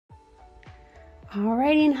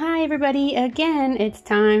Alrighty, and hi everybody again. It's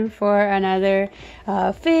time for another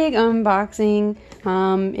Fig unboxing.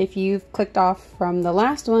 If you've clicked off from the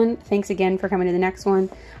last one, thanks again for coming to the next one.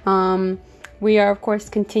 We are of course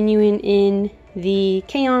continuing in the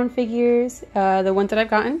K-On figures, the ones that I've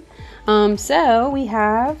gotten. So we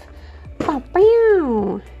have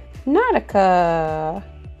Nadoka,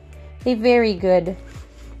 a very good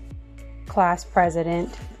class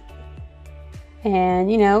president.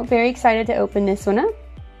 And, you know, very excited to open this one up.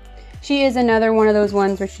 She is another one of those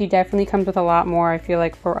ones where she definitely comes with a lot more, I feel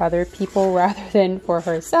like, for other people rather than for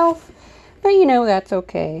herself. But, you know, that's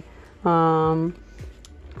okay.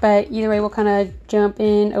 But either way, we'll kind of jump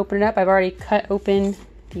in, open it up. I've already cut open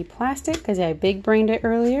the plastic because I big-brained it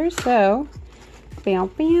earlier. So,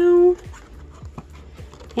 bow.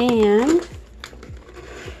 And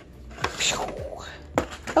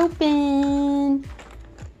open.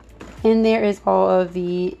 And there is all of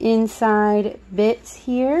the inside bits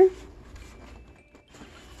here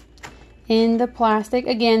in the plastic.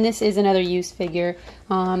 Again, this is another used figure.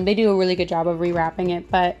 They do a really good job of rewrapping it,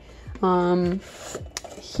 but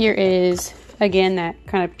here is, again, that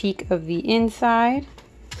kind of peek of the inside.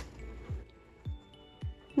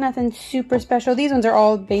 Nothing super special. These ones are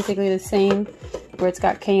all basically the same. Where it's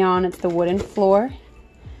got K-On, it's the wooden floor.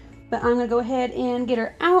 But I'm going to go ahead and get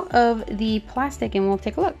her out of the plastic and we'll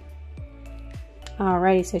take a look.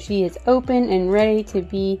 Alrighty, so she is open and ready to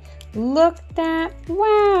be looked at.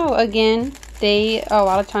 Wow! Again, they a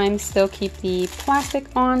lot of times still keep the plastic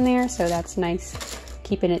on there, so that's nice,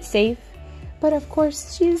 keeping it safe. But of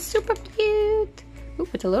course, she's super cute. Oop,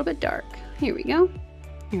 it's a little bit dark. Here we go.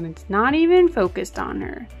 And it's not even focused on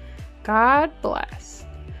her. God bless.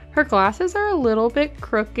 Her glasses are a little bit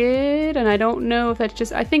crooked, and I don't know if that's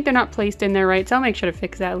just, I think they're not placed in there right, so I'll make sure to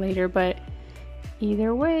fix that later, but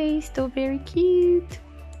either way, still very cute.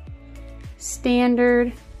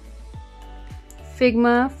 Standard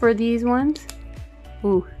Figma for these ones.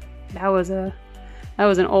 Ooh, that was an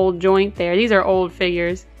old joint there. These are old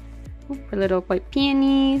figures. Ooh, her little white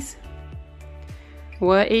panties.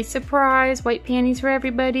 What a surprise, white panties for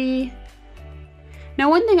everybody.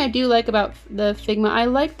 Now, one thing I do like about the Figma, I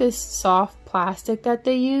like this soft plastic that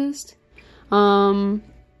they used.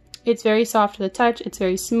 It's very soft to the touch, it's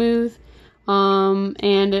very smooth.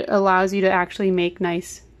 And it allows you to actually make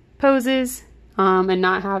nice poses and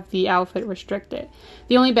not have the outfit restricted.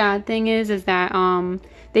 The only bad thing is that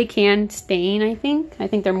they can stain, I think. I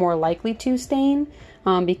think they're more likely to stain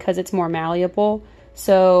because it's more malleable.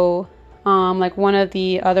 So like one of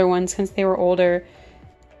the other ones, since they were older,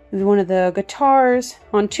 one of the guitars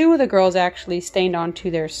on two of the girls actually stained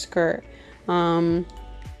onto their skirt.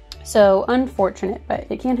 So unfortunate, but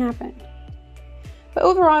it can happen. But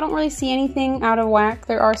overall, I don't really see anything out of whack.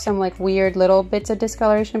 There are some like weird little bits of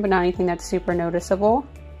discoloration, but not anything that's super noticeable.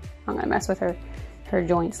 I'm gonna mess with her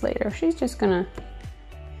joints later. She's just gonna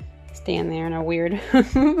stand there in a weird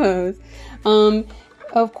pose.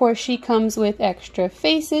 Of course, she comes with extra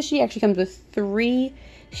faces. She actually comes with 3.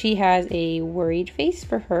 She has a worried face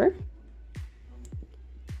for her.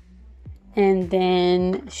 And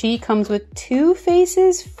then she comes with 2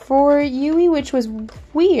 faces for Yui, which was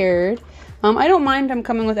weird. I don't mind them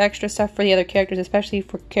coming with extra stuff for the other characters, especially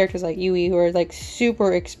for characters like Yui who are like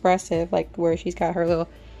super expressive, like where she's got her little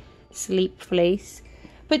sleep face.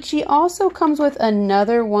 But she also comes with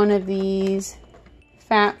another one of these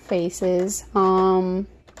fat faces. Oh,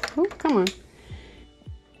 come on.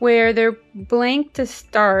 Where they're blank to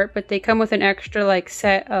start, but they come with an extra like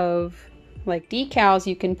set of like decals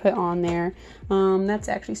you can put on there. That's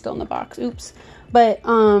actually still in the box. Oops. But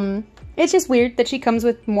it's just weird that she comes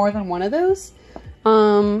with more than one of those.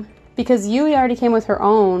 Because Yui already came with her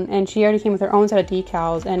own, and she already came with her own set of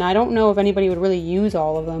decals, and I don't know if anybody would really use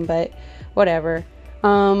all of them, but whatever.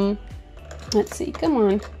 Let's see, come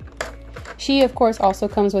on. She, of course, also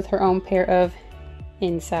comes with her own pair of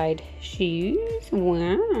inside shoes.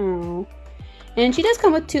 Wow. And she does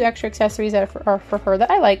come with 2 extra accessories that are for her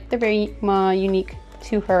that I like. They're very unique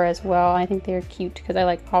to her as well. I think they're cute because I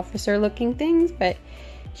like officer looking things, but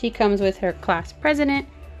she comes with her class president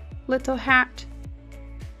little hat.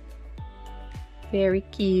 Very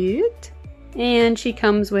cute. And she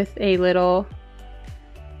comes with a little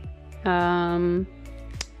like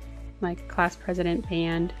class president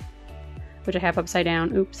band, which I have upside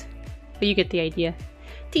down. Oops. But you get the idea.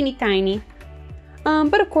 Teeny tiny.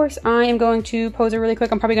 But of course I am going to pose her really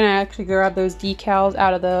quick. I'm probably going to actually grab those decals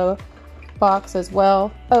out of the box as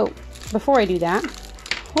well. Oh, before I do that,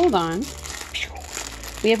 hold on.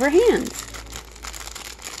 We have her hands.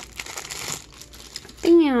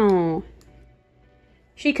 Bam.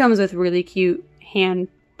 She comes with really cute hand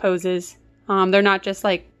poses. They're not just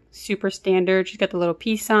like super standard. She's got the little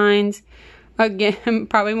peace signs. Again,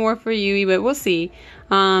 probably more for Yui, but we'll see.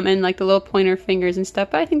 And like the little pointer fingers and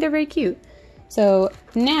stuff, but I think they're very cute. So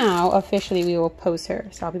now officially we will pose her.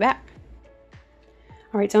 So I'll be back.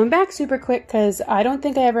 All right, so I'm back super quick because I don't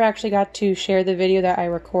think I ever actually got to share the video that I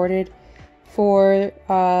recorded for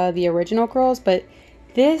the original girls, but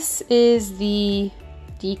this is the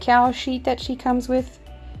decal sheet that she comes with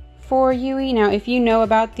for Yui. Now, if you know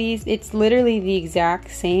about these, it's literally the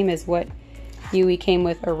exact same as what Yui came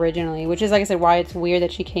with originally, which is, like I said, why it's weird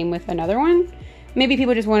that she came with another one. Maybe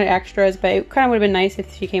people just wanted extras, but it kind of would have been nice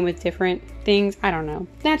if she came with different things. I don't know.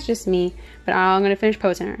 That's just me, but I'm going to finish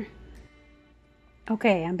posing her.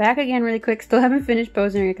 Okay, I'm back again really quick. Still haven't finished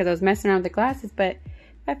posing her because I was messing around with the glasses, but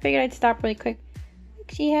I figured I'd stop really quick.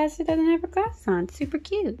 She doesn't have her glasses on. It's super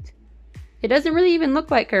cute. It doesn't really even look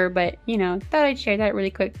like her, but, you know, thought I'd share that really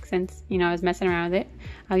quick since, you know, I was messing around with it.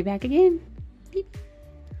 I'll be back again. Beep.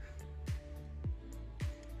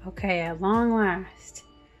 Okay, at long last,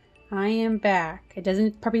 I am back. It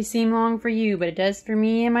doesn't probably seem long for you, but it does for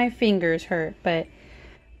me, and my fingers hurt, but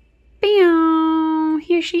bam!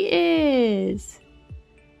 Here she is.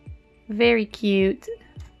 Very cute.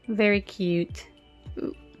 Very cute.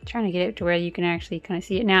 Ooh, trying to get it to where you can actually kind of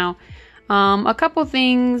see it now. A couple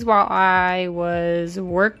things while I was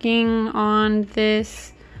working on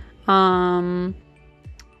this.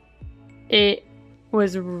 It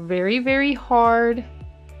was very, very hard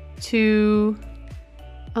to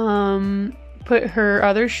put her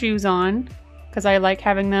other shoes on because I like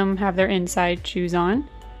having them have their inside shoes on.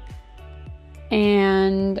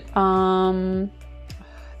 And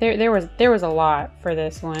there was a lot for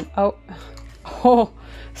this one. Oh,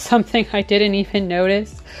 something I didn't even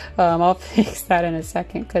notice. I'll fix that in a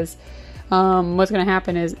second because what's gonna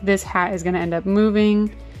happen is this hat is gonna end up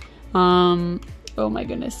moving. Oh my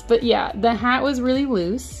goodness. But yeah, the hat was really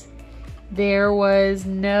loose. There was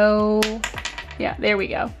no, yeah, there we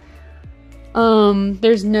go.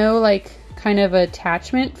 There's no like kind of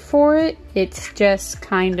attachment for it. It's just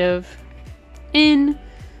kind of in.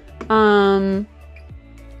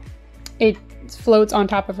 It floats on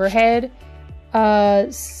top of her head.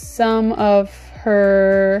 Some of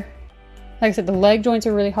her, like I said, the leg joints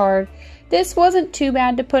are really hard. This wasn't too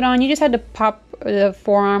bad to put on. You just had to pop the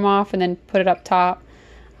forearm off and then put it up top.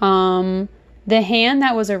 The hand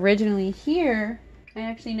that was originally here, I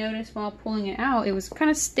actually noticed while pulling it out, it was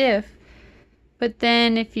kind of stiff. But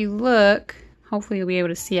then if you look, hopefully you'll be able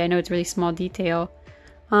to see, I know it's a really small detail.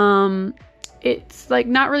 It's like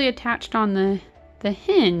not really attached on the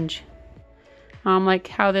hinge. Like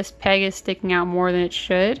how this peg is sticking out more than it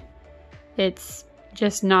should. It's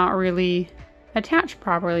just not really attached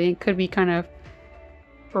properly. It could be kind of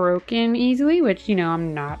broken easily, which, you know,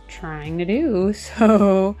 I'm not trying to do.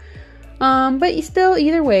 So, but still,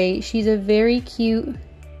 either way, she's a very cute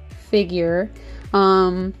figure.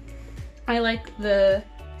 I like the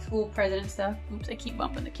school president stuff. Oops, I keep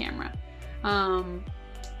bumping the camera.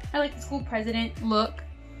 I like the school president look.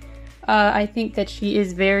 I think that she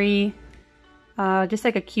is very, just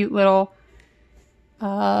like a cute little,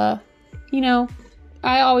 you know,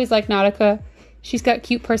 I always like Nadoka. She's got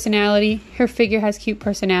cute personality. Her figure has cute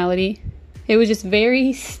personality. It was just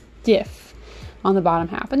very stiff on the bottom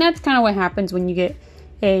half. And that's kind of what happens when you get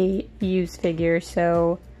a used figure.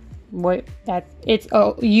 So it's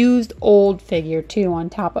a used old figure too on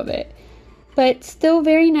top of it. But still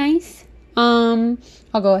very nice. I'll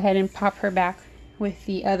go ahead and pop her back with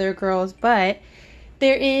the other girls. But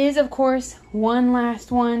there is, of course, one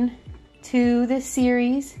last one to this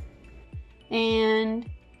series. And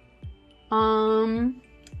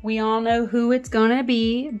we all know who it's gonna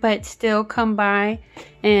be, but still come by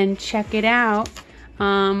and check it out.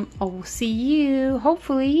 I'll see you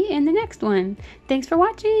hopefully in the next one. Thanks for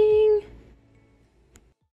watching.